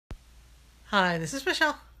Hi, this is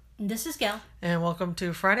Michelle. This is Gail. And welcome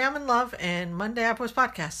to Friday I'm in Love and Monday I Post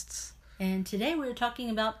Podcasts. And today we're talking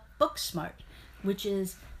about Booksmart, which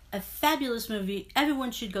is a fabulous movie.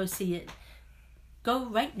 Everyone should go see it. Go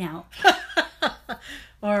right now.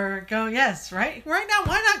 Or go, yes, right now.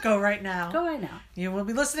 Why not go right now? Go right now. You will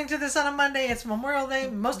be listening to this on a Monday. It's Memorial Day.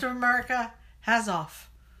 Most of America has off.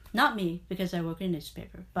 Not me, because I work in a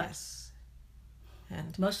newspaper. But Yes.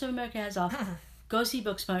 And most of America has off. Go see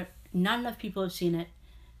Booksmart. Not enough people have seen it.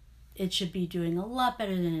 It should be doing a lot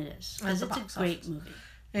better than it is. Because it's a great movie.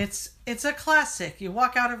 it's a classic. You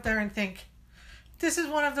walk out of there and think, this is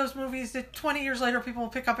one of those movies that 20 years later people will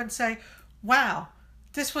pick up and say, wow,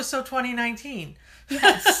 this was so 2019.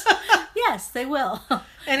 Yes. Yes, they will.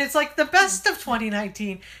 And it's like the best of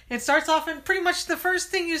 2019. It starts off and pretty much the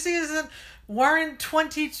first thing you see is a Warren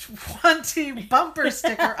 2020 bumper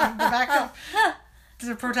sticker on the back of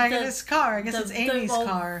the protagonist's car. I guess it's Amy's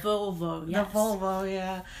car. Volvo, yes. The Volvo,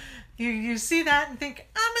 yeah. You see that and think,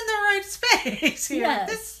 I'm in the right space here.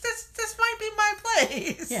 Yes. This might be my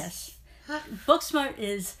place. Yes. Booksmart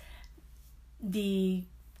is the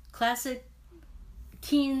classic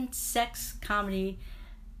teen sex comedy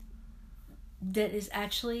that is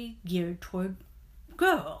actually geared toward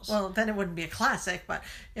girls. Well, then it wouldn't be a classic, but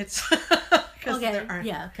it's... because there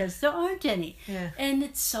aren't any. Yeah. And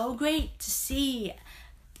it's so great to see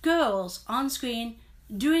girls on screen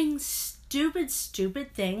doing stupid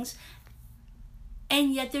things,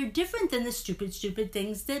 and yet they're different than the stupid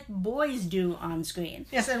things that boys do on screen.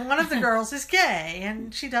 Yes, and one of the girls is gay,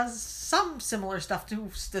 and she does some similar stuff to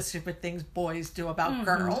the stupid things boys do about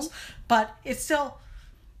girls, but it's still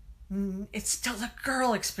a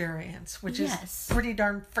girl experience, which is pretty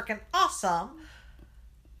darn freaking awesome.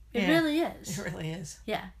 It really is. It really is.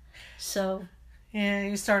 Yeah. So. Yeah,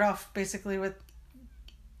 you start off basically with.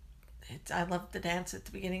 I love the dance at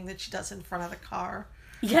the beginning that she does in front of the car.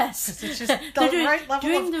 Yes. It's just the right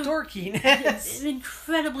level of dorkiness. It's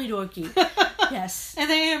incredibly dorky. Yes. And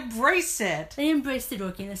they embrace it. They embrace the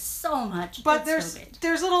dorkiness so much. But there's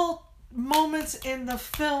little moments in the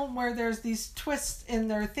film where there's these twists in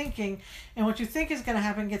their thinking, and what you think is going to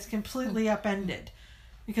happen gets completely upended.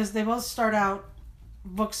 Because they both start out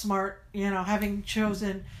book smart, having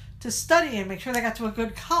chosen to study and make sure they got to a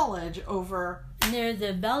good college over... And they're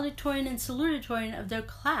the valedictorian and salutatorian of their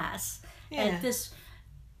class at this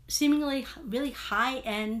seemingly really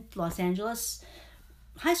high-end Los Angeles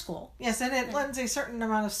high school. Yes, and it lends a certain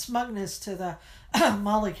amount of smugness to the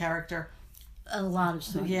Molly character. A lot of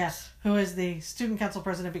smugness. Yeah, who is the student council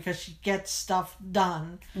president because she gets stuff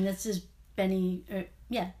done. And this is Beanie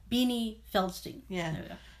Feldstein. Yeah.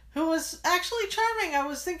 Who was actually charming. I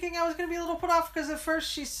was thinking I was going to be a little put off because at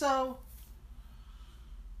first she's so...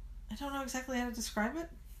 I don't know exactly how to describe it.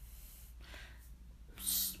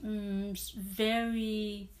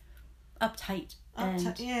 Very uptight.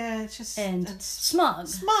 Yeah, it's just... And smug.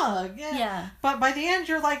 Smug, yeah. Yeah. But by the end,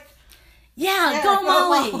 you're like... Go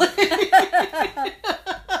Molly!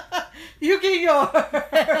 You get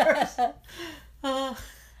yours!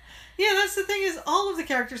 Yeah, that's the thing is all of the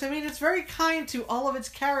characters. I mean, it's very kind to all of its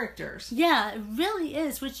characters. Yeah, it really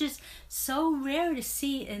is, which is so rare to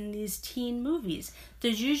see in these teen movies.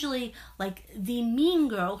 There's usually, like, the mean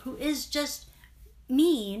girl who is just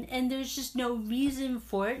mean, and there's just no reason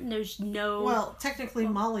for it, and there's no... Well, technically,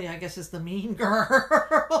 Molly, I guess, is the mean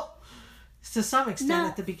girl. To some extent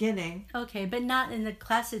at the beginning. Okay, but not in the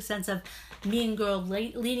classic sense of mean girl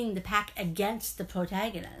leading the pack against the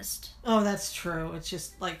protagonist. Oh, that's true. It's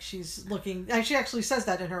just like she's looking... She actually says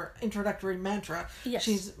that in her introductory mantra. Yes.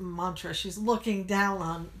 She's looking down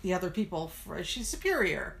on the other people. She's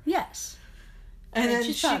superior. Yes. And then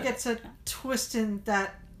she gets a twist in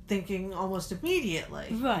that thinking almost immediately.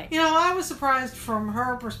 Right. I was surprised from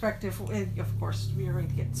her perspective. Of course, we are going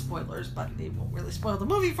to get spoilers, but they won't really spoil the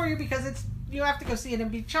movie for you because you have to go see it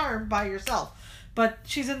and be charmed by yourself. But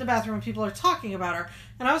she's in the bathroom and people are talking about her.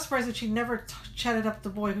 And I was surprised that she never chatted up the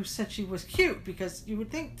boy who said she was cute, because you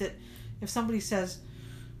would think that if somebody says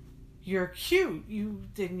you're cute,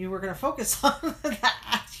 then you were going to focus on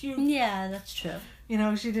that. Yeah, that's true.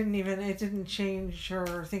 She didn't even... It didn't change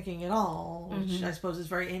her thinking at all, which I suppose is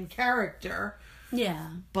very in character. Yeah.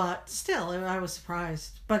 But still, I was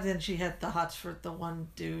surprised. But then she had the hots for the one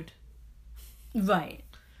dude. Right.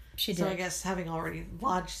 She did. So I guess having already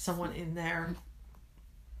lodged someone in there...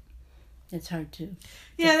 It's hard to...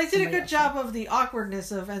 Yeah, they did a good job of the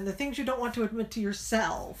awkwardness and the things you don't want to admit to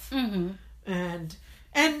yourself. Mm-hmm.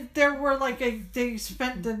 And there were they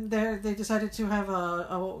decided to have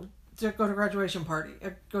to go to a graduation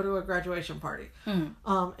party.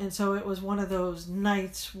 And so it was one of those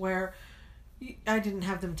nights where I didn't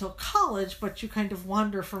have them till college, but you kind of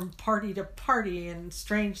wander from party to party and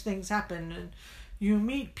strange things happen and you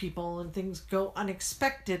meet people and things go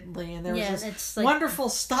unexpectedly. And there was this wonderful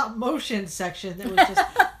stop motion section that was just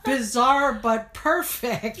bizarre but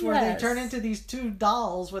perfect, where they turn into these two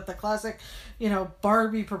dolls with the classic,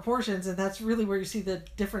 Barbie proportions. And that's really where you see the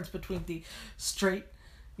difference between the straight,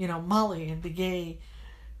 Molly and the gay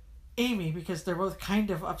Amy, because they're both kind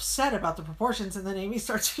of upset about the proportions, and then Amy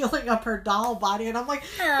starts feeling up her doll body, and I'm like,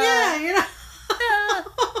 okay,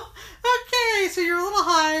 so you're a little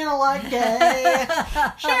high and a lot gay.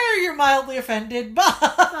 Sure, you're mildly offended,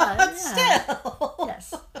 but still.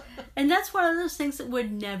 Yes. And that's one of those things that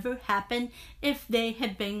would never happen if they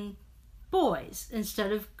had been boys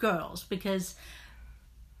instead of girls, because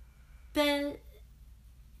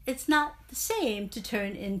it's not the same to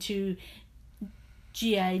turn into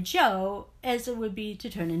G.I. Joe as it would be to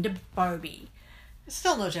turn into Barbie.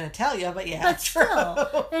 Still no genitalia, but yeah. But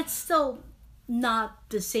still, it's still not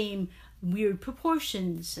the same weird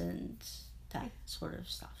proportions and that sort of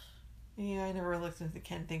stuff. Yeah, I never looked into the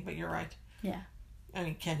Ken thing, but you're right. Yeah. I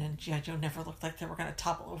mean, Ken and G.I. Joe never looked like they were going to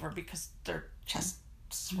topple over because their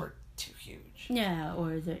chests were too huge. Yeah,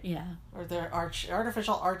 or their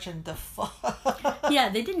artificial arch in the Yeah,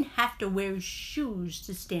 they didn't have to wear shoes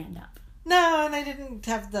to stand up. No, and they didn't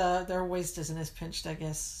have their waist isn't as pinched, I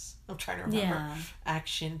guess. I'm trying to remember. Yeah.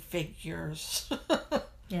 Action figures.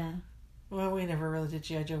 Yeah. Well, we never really did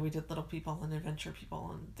G.I. Joe. We did Little People and Adventure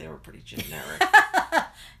People, and they were pretty generic.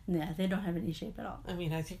 Yeah, they don't have any shape at all. I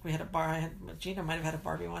mean, I think we had Gina might have had a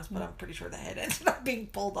Barbie once, but I'm pretty sure the head ended up being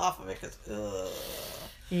pulled off of it because,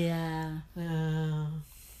 Yeah.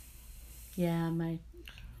 Yeah, my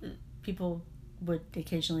people would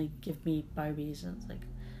occasionally give me Barbies, and it's like,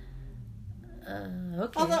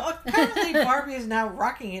 okay. Although apparently Barbie is now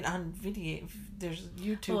rocking it on video. There's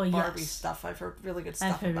YouTube Barbie stuff. I've heard really good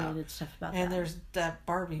stuff about. Really good stuff about and there's that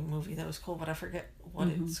Barbie movie that was cool, but I forget what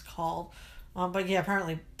it's called. But yeah,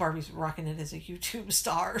 apparently Barbie's rocking it as a YouTube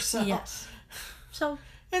star. So yes. So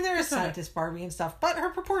and there is scientist Barbie and stuff, but her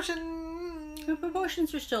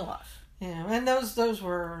proportions are still off. Yeah, and those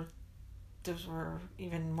were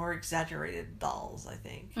even more exaggerated dolls, I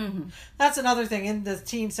think. Mm-hmm. That's another thing. In the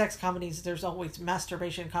teen sex comedies, there's always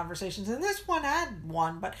masturbation conversations. And this one had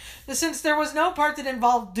one, but since there was no part that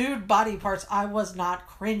involved dude body parts, I was not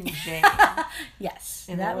cringing. Yes,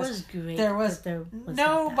 and that was great. There was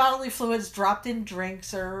no bodily fluids dropped in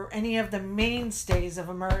drinks or any of the mainstays of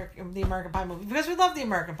the American Pie movie. Because we love the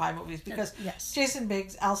American Pie movies. Because Jason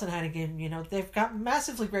Biggs, Alison Hannigan, they've got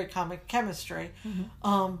massively great comic chemistry.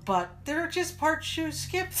 Mm-hmm. But they're just parts you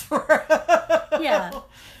skip through. Yeah.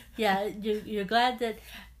 You're glad that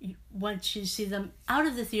once you see them out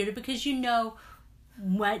of the theater, because you know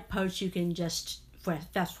what parts you can just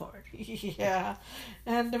fast forward. Yeah,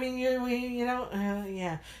 and I mean,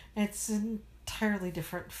 it's entirely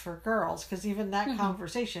different for girls, because even that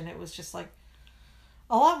conversation, it was just like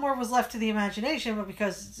a lot more was left to the imagination, but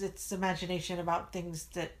because it's imagination about things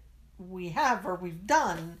that we have or we've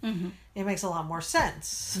done, it makes a lot more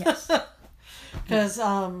sense. Yes. Because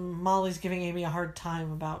Molly's giving Amy a hard time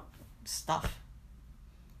about stuff.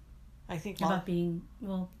 I think about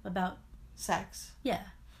sex. Yeah.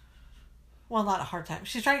 Well, not a hard time.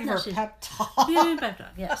 She's trying to give her a pep talk. Pep talk,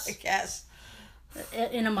 yes. I guess.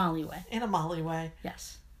 In a Molly way. In a Molly way.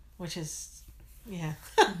 Yes. Which is, yeah.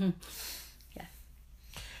 Yeah.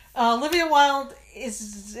 Olivia Wilde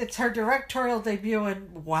it's her directorial debut,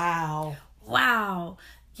 and wow.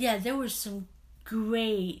 Yeah, there were some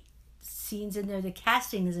great scenes in there. The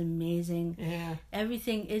casting is amazing. Yeah.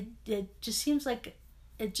 Everything, it just seems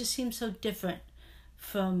so different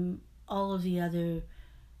from all of the other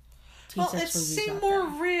teen sex movies. It seemed more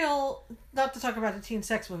real, not to talk about a teen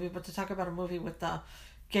sex movie, but to talk about a movie with the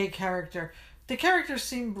gay character. The characters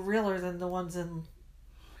seemed realer than the ones in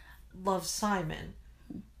Love, Simon.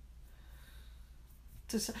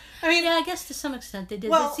 I guess to some extent they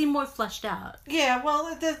did. They seemed more fleshed out. Yeah,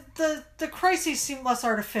 well, the crises seemed less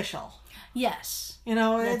artificial. Yes.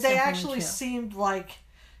 They actually seemed like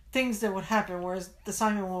things that would happen, whereas the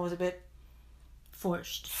Simon one was a bit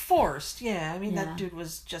forced, yeah. I mean, that dude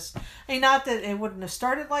was just... not that it wouldn't have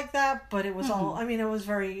started like that, but it was all... I mean, it was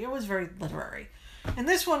very literary. And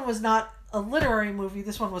this one was not a literary movie.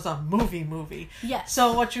 This one was a movie. Yes.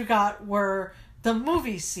 So what you got were the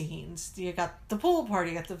movie scenes. You got the pool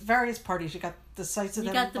party, you got the various parties, you got the sights of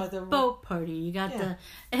You them got the by the boat party. You got Yeah.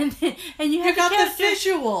 and you You have got the characters.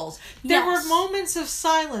 visuals. There Yes. were moments of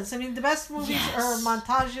silence. I mean, the best movies Yes. are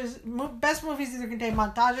montages. Best movies either contain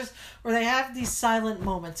montages or they have these silent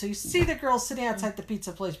moments. So you see the girls sitting outside the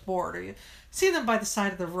pizza place bored, or you see them by the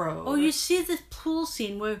side of the road. Or you see the pool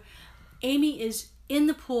scene where Amy is in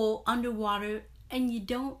the pool underwater and you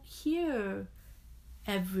don't hear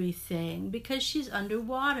everything because she's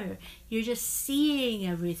underwater. You're just seeing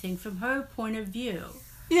everything from her point of view.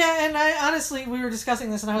 Yeah, and I honestly, we were discussing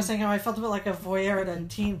this, and I was saying how I felt a bit like a voyeur at a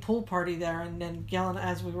teen pool party there, and then Galen,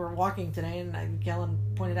 as we were walking today, and Galen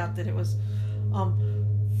pointed out that it was,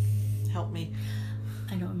 help me.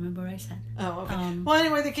 I don't remember what I said. Oh, okay. Well,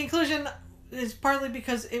 anyway, the conclusion is partly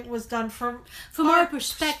because it was done from our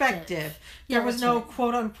perspective. There Yeah, was that's no right.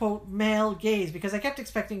 quote-unquote male gaze, because I kept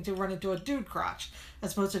expecting to run into a dude crotch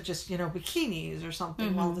as opposed to just, bikinis or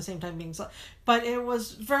something, while at the same time being... But it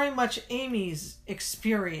was very much Amy's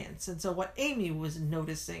experience, and so what Amy was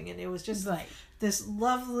noticing, and it was just Right. this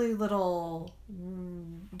lovely little,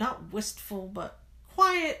 not wistful, but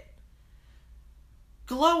quiet...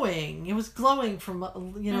 glowing. It was glowing from,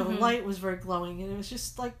 the light was very glowing, and it was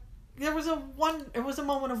just like, it was a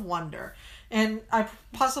moment of wonder. And I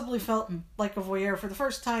possibly felt like a voyeur for the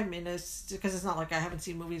first time in this, because it's not like I haven't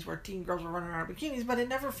seen movies where teen girls were running around in bikinis, but it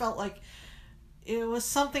never felt like it was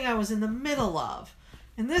something I was in the middle of.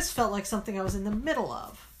 And this felt like something I was in the middle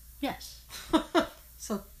of. Yes.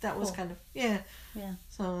 So that was Cool. kind of, yeah. Yeah.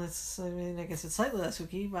 So I guess it's slightly less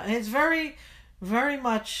hooky, but it's very, very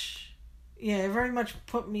much, it very much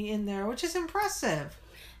put me in there, which is impressive.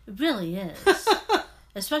 It really is.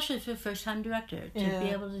 Especially for a first-time director to be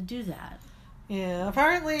able to do that. Yeah,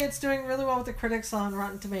 apparently it's doing really well with the critics on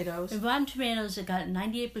Rotten Tomatoes. With Rotten Tomatoes, it got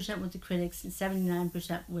 98% with the critics and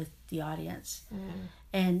 79% with the audience.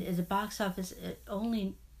 And at the box office, it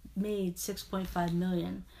only made $6.5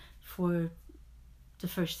 million for the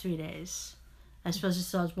first 3 days. I suppose it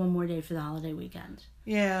still has one more day for the holiday weekend.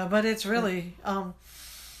 Yeah, but it's really, I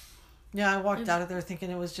walked out of there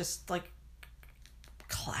thinking it was just like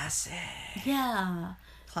classic. Yeah.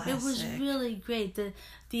 Classic. It was really great.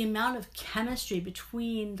 The amount of chemistry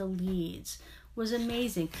between the leads was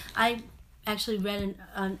amazing. I actually read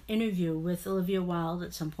an interview with Olivia Wilde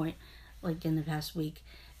at some point, like in the past week,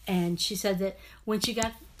 and she said that when she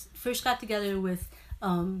first got together with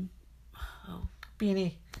Beanie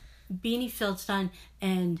Feldstein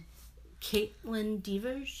and Caitlin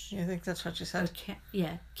Devers. I think that's what you said.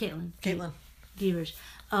 Caitlin Devers.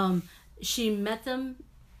 She met them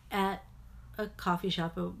at a coffee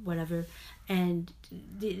shop or whatever, and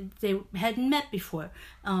they hadn't met before.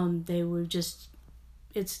 They were just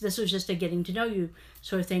this was just a getting to know you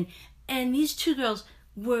sort of thing, and these two young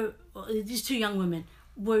women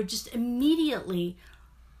were just immediately,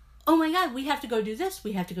 oh my God, we have to go do this,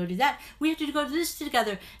 we have to go do that, we have to go do this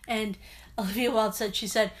together. And Olivia Wilde she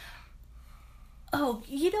said, oh,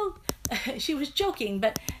 she was joking,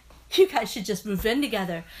 but you guys should just move in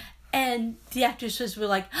together. And the actresses were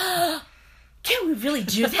like, oh, can we really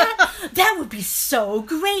do that? That would be so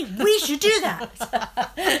great. We should do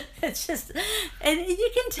that. It's just, and you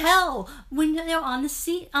can tell when they're on the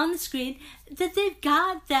screen that they've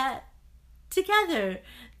got that together.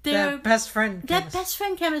 That best friend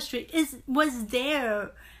chemistry was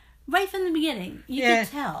there right from the beginning. You could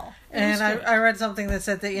tell. And I read something that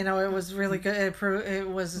said that, it was really good. It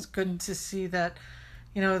was good to see that,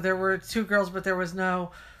 there were two girls, but there was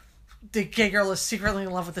no, the gay girl is secretly in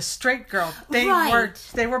love with the straight girl. They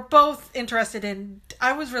were both interested in,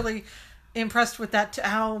 I was really impressed with that,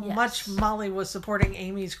 how much Molly was supporting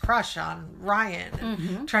Amy's crush on Ryan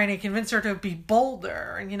and trying to convince her to be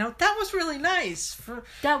bolder. And, that was really nice.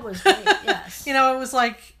 That was great, yes. It was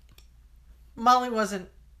like, Molly was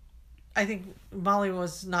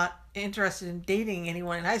not interested in dating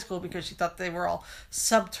anyone in high school because she thought they were all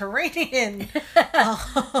subterranean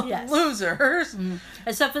losers.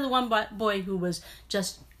 Except for the one boy who was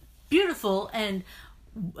just beautiful, and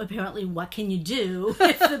apparently what can you do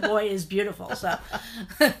if the boy is beautiful? So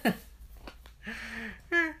I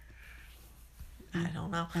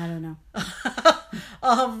don't know.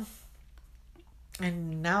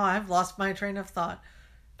 And now I've lost my train of thought.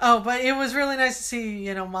 Oh, but it was really nice to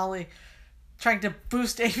see, Molly trying to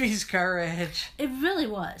boost Amy's courage. It really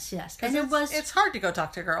was, yes. And it's hard to go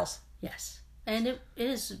talk to girls. Yes. And it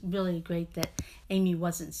is really great that Amy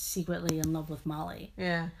wasn't secretly in love with Molly.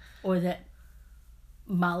 Yeah. Or that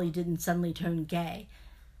Molly didn't suddenly turn gay.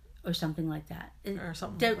 or something like that. Or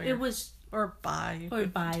something There, weird. it was Or bi. or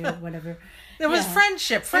bi or whatever. There was Yeah.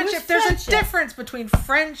 friendship. Friendship. There's friendship. a difference between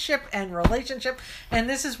friendship and relationship, and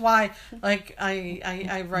this is why, like,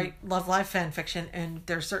 I write Love Live fan fiction, and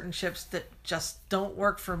there's certain ships that just don't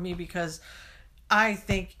work for me because I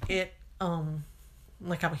think it,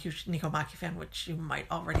 like, I'm a huge Nico Maki fan, which you might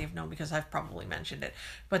already have known because I've probably mentioned it.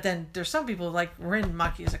 But then there's some people like Rin and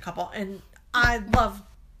Maki as a couple, and I love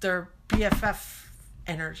their BFF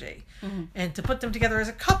energy. And to put them together as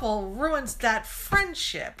a couple ruins that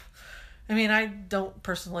friendship. I mean, I don't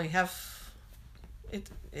personally have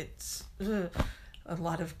it's a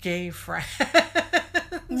lot of gay friends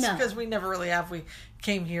No. because we never really have. We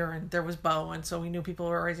came here and there was Bo, and so we knew people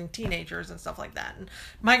who were raising teenagers and stuff like that. And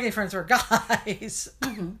my gay friends were guys.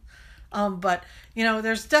 But you know,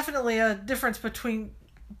 there's definitely a difference between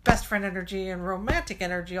best friend energy and romantic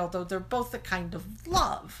energy, although they're both a kind of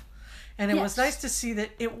love. And it was Yes. nice to see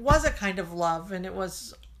that it was a kind of love, and it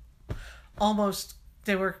was almost,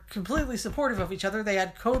 they were completely supportive of each other. They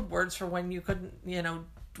had code words for when you couldn't, you know,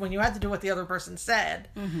 when you had to do what the other person said.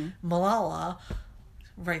 Malala,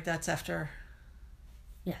 right, that's after,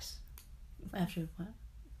 Yes. After what?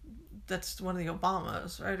 that's one of the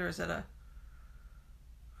Obamas, right? Or is it a,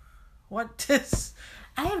 what is,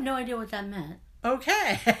 I have no idea what that meant.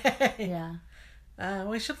 okay. Yeah,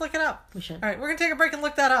 We should look it up. we should. All right, we're going to take a break and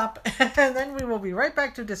look that up, and then we will be right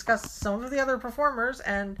back to discuss some of the other performers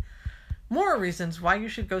and more reasons why you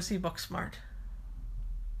should go see Booksmart.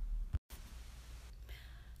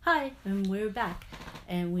 Hi, and we're back.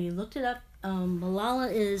 And we looked it up.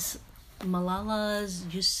 Malala is Malala's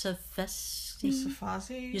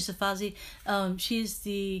Yousafzai? Yousafzai. She's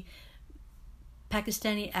the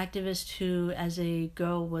Pakistani activist who, as a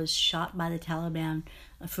girl, was shot by the Taliban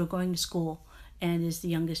for going to school, and is the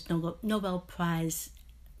youngest Nobel Prize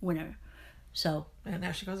winner. So, And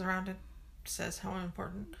now she goes around and says how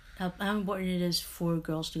important. how important it is for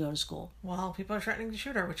girls to go to school. Well, people are threatening to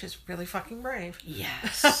shoot her, which is really fucking brave. Yeah,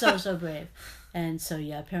 so brave. And so,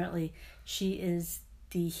 yeah, apparently she is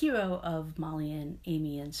the hero of Molly and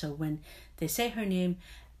Amy. And so when they say her name,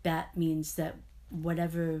 that means that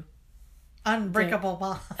whatever... Unbreakable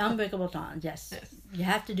bond. Unbreakable bond, yes. You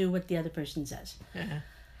have to do what the other person says. Yeah.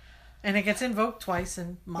 And it gets invoked twice,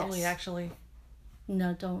 and Molly Yes. actually...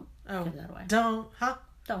 No, don't Oh, give that away. don't, huh?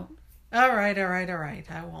 Don't. All right,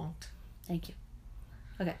 I won't. Thank you.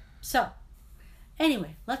 Okay, so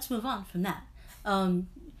anyway, let's move on from that.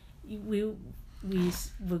 We're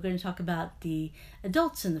going to talk about the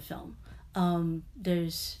adults in the film.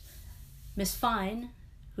 There's Miss Fine,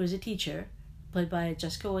 who is a teacher, played by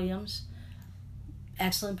Jessica Williams.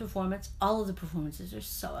 Excellent performance. All of the performances are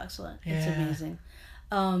so excellent. It's Yeah. amazing.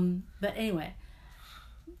 But anyway,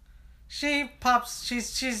 She pops.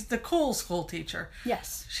 She's the cool school teacher.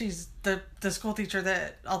 yes. She's the school teacher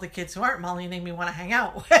that all the kids who aren't Molly and Amy want to hang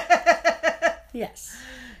out with. Yes.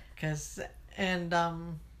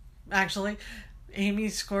 Actually, Amy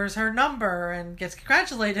scores her number and gets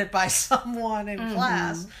congratulated by someone in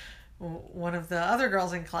class. One of the other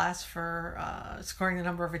girls in class for scoring the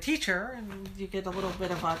number of a teacher, and you get a little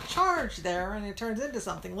bit of a charge there, and it turns into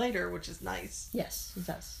something later, which is nice. Yes, it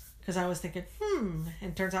does. Because I was thinking,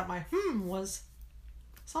 and turns out my was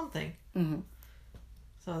something. Mm-hmm.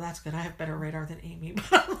 So that's good. I have better radar than Amy,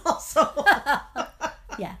 but I'm also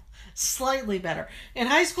Yeah. slightly better. In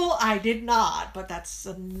high school, I did not, but that's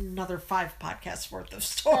another 5 podcasts worth of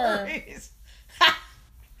stories.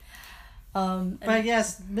 But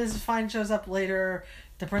yes, Mrs. Fine shows up later.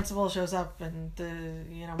 The principal shows up, and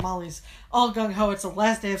Molly's all gung ho. It's the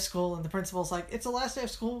last day of school, and the principal's like, "It's the last day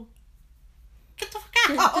of school. Get the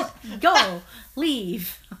fuck out! Just go.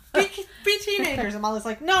 Leave. Be teenagers." And Molly's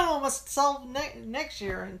like, "No, must solve next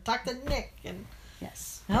year and talk to Nick and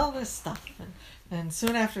Yes. all this stuff." And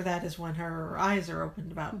soon after that is when her eyes are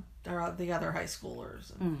opened about the other high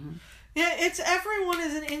schoolers. Mm-hmm. Yeah, it's everyone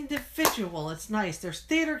is an individual. It's nice. There's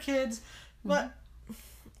theater kids, but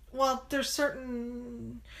well,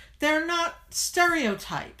 they're not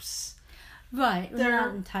stereotypes. Right. They're They're-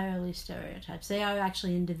 not entirely stereotypes. They are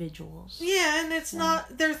actually individuals. Yeah, and it's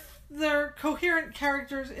not they're coherent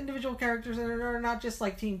characters, individual characters, and they're not just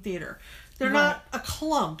like teen theater. They're not a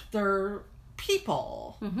clump. They're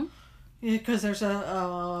people. Mm-hmm. Because there's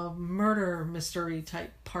a murder mystery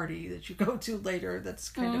type party that you go to later that's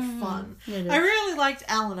kind of fun. It is. I really liked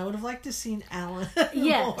Alan. I would have liked to have seen Alan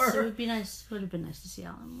Yes, more. it would be nice. Would have been nice to see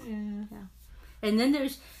Alan more. Yeah. And then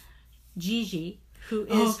there's Gigi, who is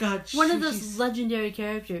Oh, God, one of Gigi's- those legendary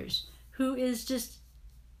characters who is just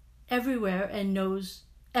everywhere and knows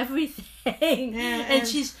everything. Yeah, and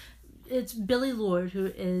and- it's Billy Lord, who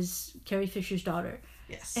is Carrie Fisher's daughter.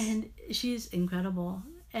 Yes. And she's incredible.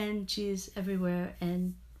 And she's everywhere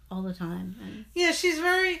and all the time. And yeah, she's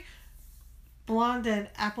very blonde and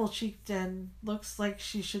apple-cheeked and looks like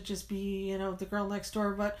she should just be, you know, the girl next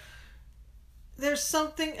door, but there's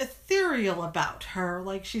something ethereal about her.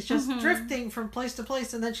 Like, she's just drifting from place to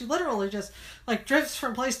place, and then she literally just, like, drifts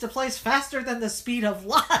from place to place faster than the speed of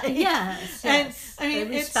light. yes. And, I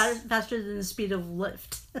mean, it's faster than the speed of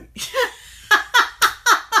lift.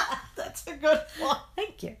 That's a good one.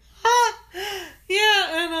 Thank you.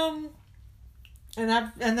 Yeah,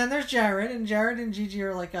 and then there's Jared, and Jared and Gigi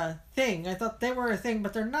are like a thing. I thought they were a thing,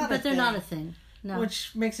 but they're not But they're not a thing. No.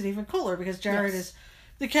 Which makes it even cooler, because Jared is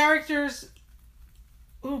the characters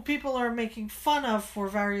who people are making fun of for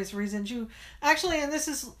various reasons. You actually, and this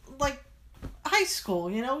is like high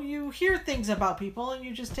school, you know, you hear things about people and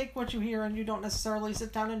you just take what you hear, and you don't necessarily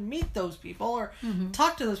sit down and meet those people or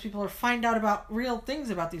talk to those people or find out about real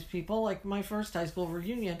things about these people. Like my first high school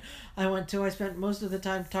reunion I went to, I spent most of the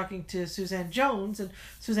time talking to Suzanne Jones, and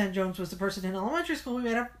Suzanne Jones was the person in elementary school who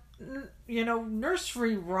made up, you know,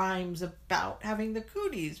 nursery rhymes about having the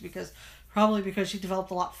cooties, probably because she developed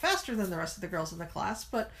a lot faster than the rest of the girls in the class.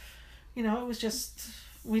 But, you know, it was just,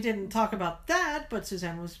 we didn't talk about that, but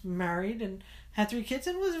Suzanne was married and had 3 kids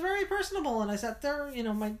and was very personable. And I sat there, you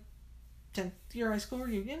know, my 10th year high school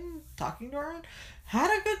reunion, talking to her, and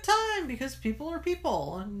had a good time, because people are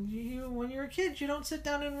people. And when you're a kid, you don't sit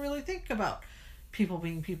down and really think about people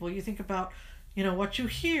being people. You think about, you know, what you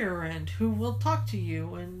hear and who will talk to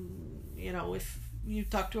you. And, you know, if you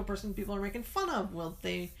talk to a person people are making fun of, will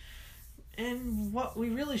they... And what we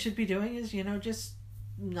really should be doing is, you know, just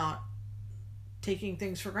not taking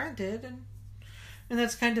things for granted. And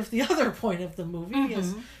that's kind of the other point of the movie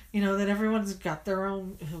is, you know, that everyone's got their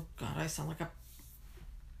own... Oh, God, I sound like a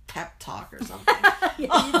pep talk or something.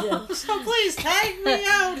 Yeah, you do. So please tag me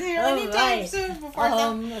out here anytime soon before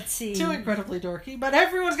let's see. Too incredibly dorky. But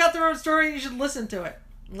everyone's got their own story, and you should listen to it.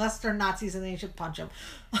 Unless they're Nazis, and then you should punch them.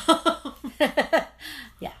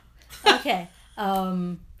 Yeah. Okay.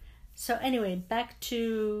 So anyway, back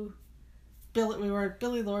to We were at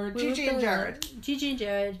Billy Lord, Gigi and Jared. Gigi and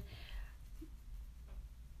Jared.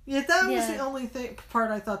 Yeah, that was the only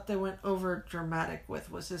part I thought they went over dramatic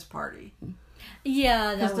with, was his party.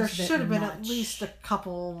 Yeah, that was there should have been much. at least a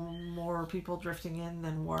couple more people drifting in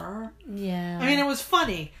than were. Yeah. I mean, it was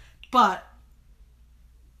funny, but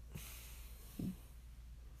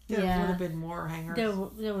there would have been more hangers. There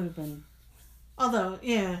would have been. Although,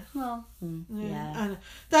 yeah. Well, yeah. And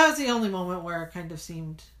that was the only moment where it kind of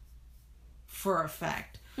seemed for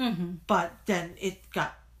effect. Mm-hmm. But then it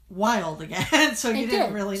got wild again, so you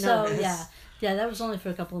didn't really notice. So, yeah, that was only for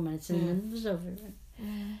a couple of minutes, and then it was over.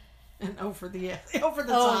 And over the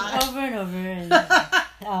top. Over and over. And,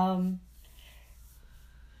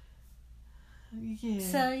 yeah.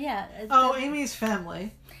 So, yeah. Amy's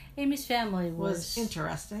family. Amy's family was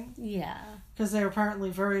interesting. Yeah. Because they were apparently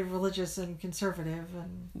very religious and conservative.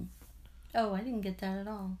 And I didn't get that at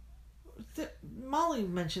all. Molly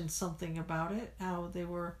mentioned something about it, how they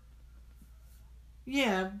were,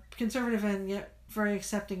 conservative and yet very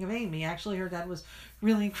accepting of Amy. Actually, her dad was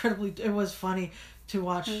really it was funny to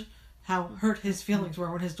watch how hurt his feelings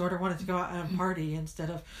were when his daughter wanted to go out and party instead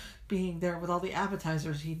of being there with all the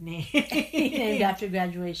appetizers he'd named. And after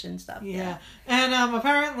graduation stuff. Yeah. And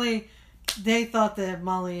apparently they thought that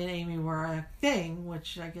Molly and Amy were a thing,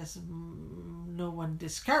 which I guess no one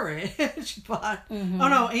discouraged. But oh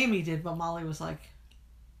no, Amy did, but Molly was like,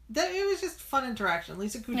 it was just fun interaction.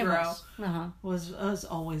 Lisa Kudrow was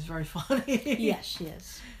always very funny. Yes, she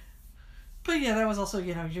is. But yeah, that was also,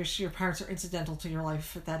 you know, your parents are incidental to your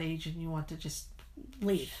life at that age, and you want to just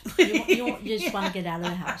leave. You just want to get out of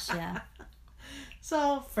the house, yeah.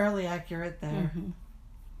 So, fairly accurate there. Mm-hmm.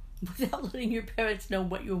 Without letting your parents know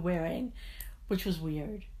what you're wearing, which was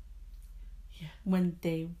weird. Yeah. When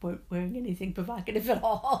they weren't wearing anything provocative at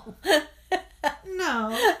all.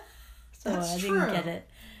 No. So I didn't get it.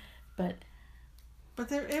 But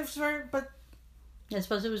I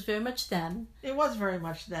suppose it was very much them. It was very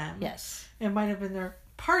much them. Yes. It might have been their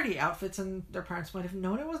party outfits, and their parents might have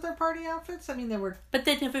known it was their party outfits. I mean, they were... But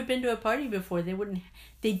they'd never been to a party before.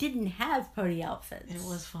 They didn't have party outfits. It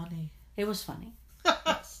was funny. It was funny.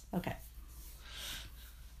 Yes. Okay.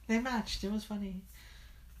 They matched. It was funny.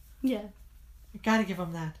 Yeah. You gotta give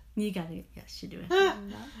them that. Yes, you do.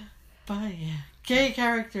 But yeah. Gay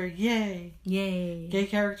character, yay. Yay. Gay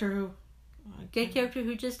character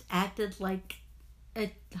who just acted like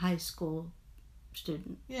a high school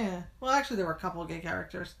student. Yeah. Well, actually, there were a couple of gay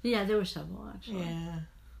characters. Yeah, there were several, actually. Yeah.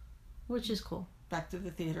 Which is cool. Back to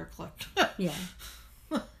the theater clique. Yeah.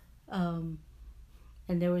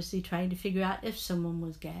 And there was the trying to figure out if someone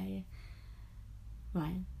was gay.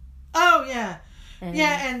 Ryan. Oh, yeah. And,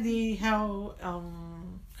 yeah, and how,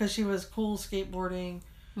 because she was cool skateboarding,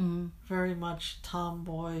 mm-hmm. very much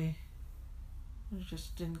tomboy,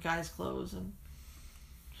 just in guys' clothes, and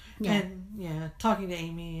talking to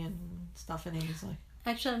Amy and stuff, and Amy's like...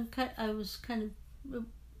 Actually, I was kind of,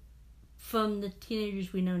 from the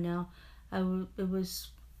teenagers we know now, it was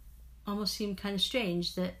almost seemed kind of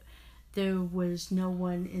strange that there was no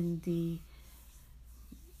one in the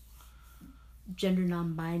gender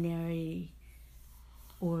non-binary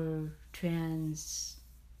or trans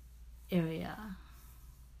area,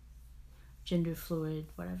 gender fluid,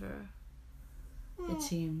 whatever it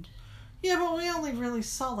seemed. Yeah, but we only really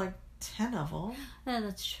saw like 10 of them. Yeah,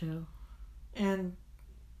 that's true. And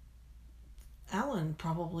Ellen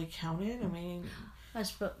probably counted. I mean... I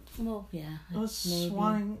suppose, well, yeah. It was maybe.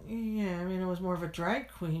 it was more of a drag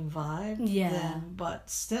queen vibe. Yeah. But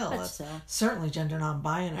still. Certainly gender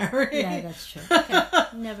non-binary. Yeah, that's true. Okay,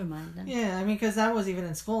 never mind then. Yeah, I mean, because that was even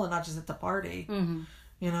in school and not just at the party. Mm-hmm.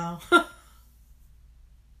 You know?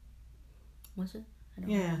 Was it? I don't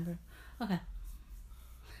remember. Okay.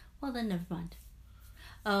 Well, then never mind.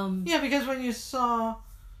 Yeah, because when you saw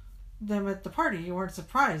them at the party, you weren't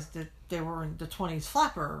surprised that they were in the 20s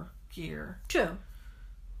flapper gear. True.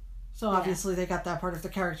 So obviously they got that part of the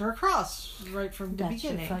character across right from the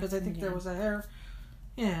beginning, because I think there was a hair.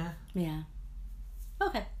 Yeah. Yeah.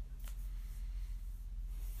 Okay.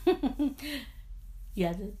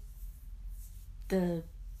 Yeah, the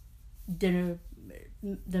dinner,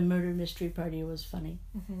 the murder mystery party was funny.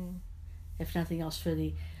 Mm-hmm. If nothing else, for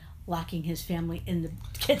the locking his family in the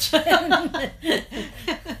kitchen.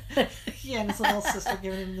 Yeah, and his little sister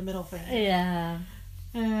giving him the middle finger. Yeah.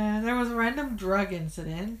 There was a random drug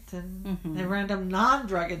incident and a random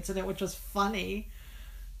non-drug incident, which was funny.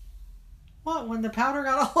 What, when the powder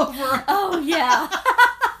got all over her? Oh, yeah.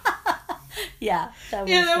 Yeah, that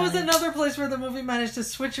was that was another place where the movie managed to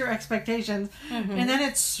switch your expectations, and then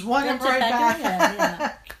it swung it right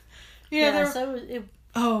back.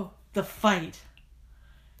 The fight.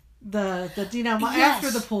 The Dina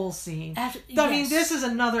after the pool scene. I mean, this is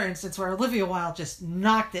another instance where Olivia Wilde just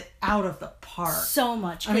knocked it out of the park. So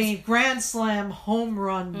much. I mean, grand slam, home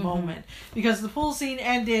run moment. Because the pool scene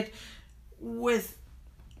ended with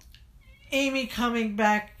Amy coming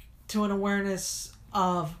back to an awareness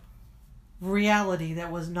of reality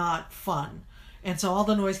that was not fun. And so all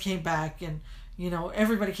the noise came back, and,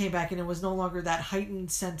 everybody came back, and it was no longer that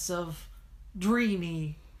heightened sense of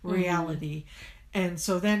dreamy reality. And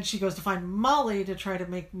so then she goes to find Molly to try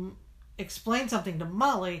to explain something to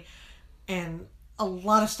Molly, and a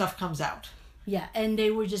lot of stuff comes out. Yeah, and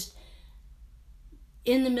they were just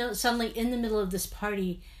suddenly in the middle of this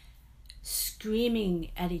party,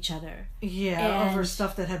 screaming at each other. Yeah, over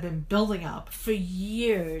stuff that had been building up for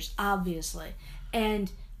years, obviously.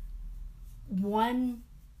 And one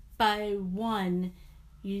by one,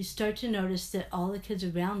 you start to notice that all the kids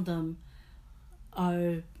around them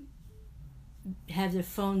have their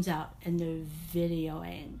phones out and they're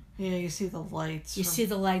videoing. Yeah, you see the lights. You see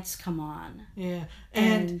the lights come on. Yeah,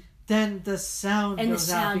 and then the sound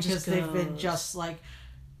goes out because they've been just like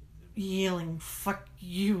yelling "fuck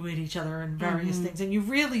you" at each other and various things, and you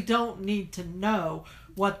really don't need to know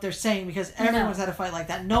what they're saying because everyone's had a fight like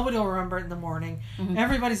that. Nobody will remember it in the morning.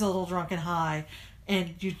 Everybody's a little drunk and high.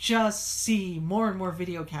 And you just see more and more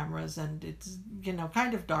video cameras, and it's,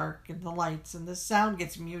 kind of dark, and the lights, and the sound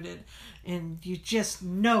gets muted, and you just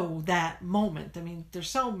know that moment. I mean, there's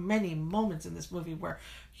so many moments in this movie where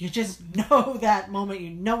you just know that moment.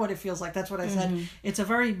 You know what it feels like. That's what I said. It's a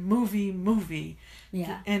very movie.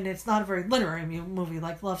 Yeah. And it's not a very literary movie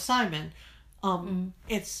like Love, Simon.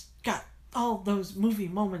 It's got all those movie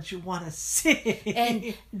moments you want to see.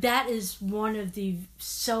 And that is one of the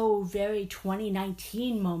so very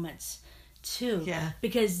 2019 moments, too. Yeah.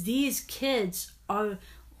 Because these kids are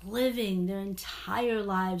living their entire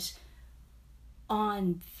lives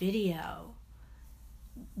on video.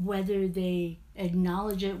 Whether they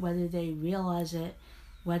acknowledge it, whether they realize it,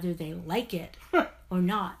 whether they like it or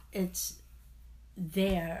not, it's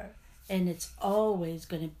there. And it's always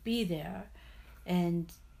going to be there. And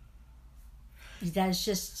that's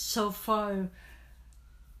just so far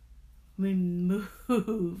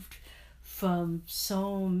removed from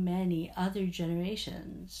so many other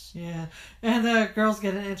generations. Yeah. And the girls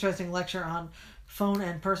get an interesting lecture on phone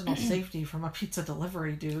and personal safety from a pizza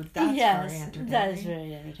delivery dude. That's very entertaining. That is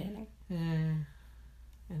very entertaining. Yeah.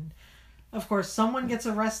 And of course, someone gets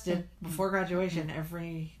arrested before graduation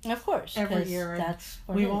every year. That's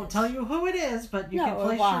we won't tell you who it is, but you can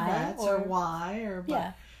place your bets or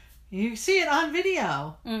why. You see it on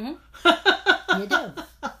video. Mm-hmm. You do.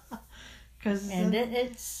 And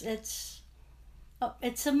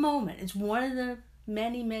it's a moment. It's one of the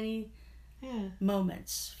many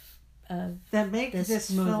moments that make this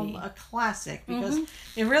film a classic, because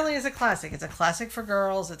it really is a classic. It's a classic for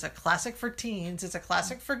girls. It's a classic for teens. It's a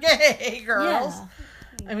classic for gay girls.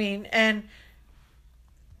 Yeah. I mean, and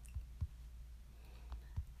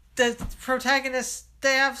the protagonists,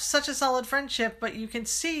 they have such a solid friendship, but you can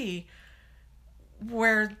see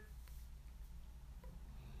where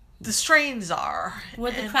the strains are.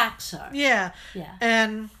 Where the cracks are. Yeah. Yeah.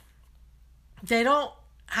 And they don't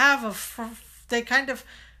have they kind of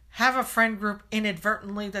have a friend group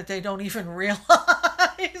inadvertently that they don't even realize.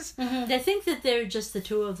 Mm-hmm. They think that they're just the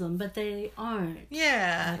two of them, but they aren't.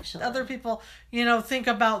 Yeah. Actually. Other people, think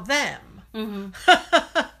about them.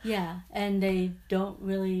 Mm-hmm. Yeah. And they don't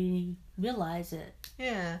really realize it.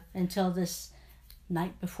 Yeah. Until this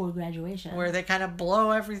night before graduation. Where they kind of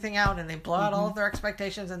blow everything out, and they blow out all of their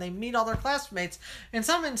expectations, and they meet all their classmates, in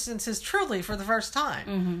some instances truly for the first time.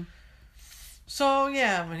 Mm-hmm. So,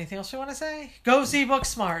 yeah, anything else you want to say? Go see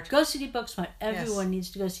Booksmart. Go see Booksmart. Everyone needs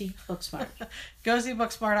to go see Booksmart. Go see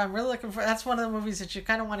Booksmart. I'm really looking for... That's one of the movies that you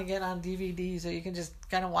kind of want to get on DVD, so you can just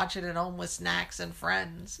kind of watch it at home with snacks and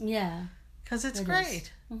friends. Yeah. Because it's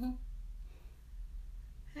great. Mm-hmm.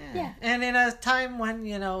 Yeah. And in a time when,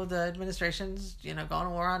 the administration's, going to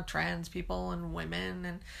war on trans people and women,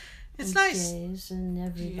 and it's nice. Gays and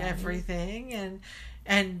everybody. Everything.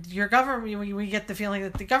 And your government, we get the feeling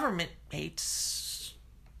that the government hates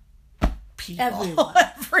people.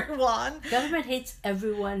 Everyone. Government hates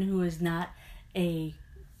everyone who is not a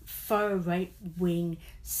far right-wing,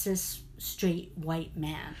 cis, straight, white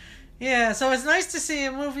man. Yeah, so it's nice to see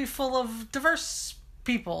a movie full of diverse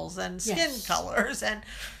peoples and skin colors and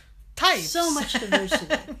types. So much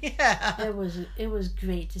diversity. Yeah. It was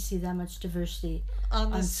great to see that much diversity on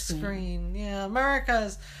the screen. Yeah,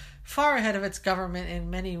 America's far ahead of its government in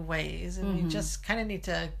many ways, and we just kind of need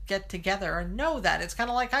to get together and know that. It's kind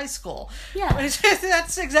of like high school. Yeah.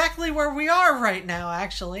 That's exactly where we are right now,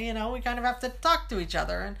 actually. We kind of have to talk to each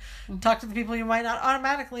other and talk to the people you might not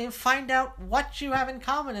automatically, and find out what you have in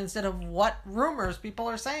common instead of what rumors people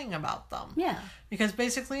are saying about them. Yeah. Because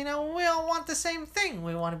basically, we all want the same thing.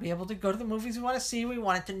 We want to be able to go to the movies we want to see. We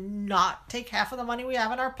want it to not take half of the money we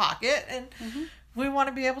have in our pocket, and we want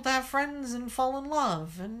to be able to have friends and fall in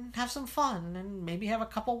love and have some fun and maybe have a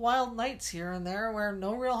couple wild nights here and there where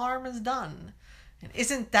no real harm is done. And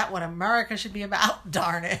isn't that what America should be about,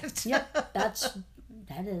 darn it? Yep,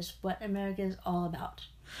 that is what America is all about.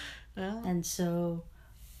 Well, and so,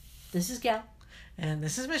 this is Gal. And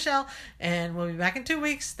this is Michelle, and we'll be back in 2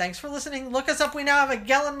 weeks. Thanks for listening. Look us up. We now have a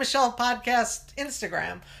Gal and Michelle podcast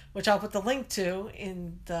Instagram, which I'll put the link to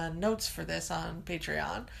in the notes for this on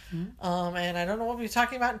Patreon. And I don't know what we'll be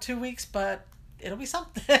talking about in 2 weeks, but it'll be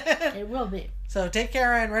something. It will be. So take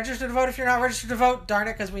care and register to vote if you're not registered to vote. Darn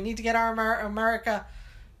it, because we need to get our America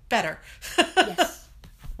better. Yes.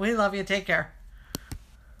 We love you. Take care.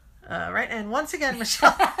 Right, and once again,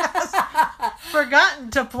 Michelle has forgotten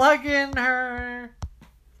to plug in her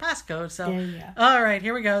passcode. So, there you go. All right,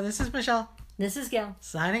 here we go. This is Michelle. This is Gail.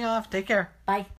 Signing off. Take care. Bye.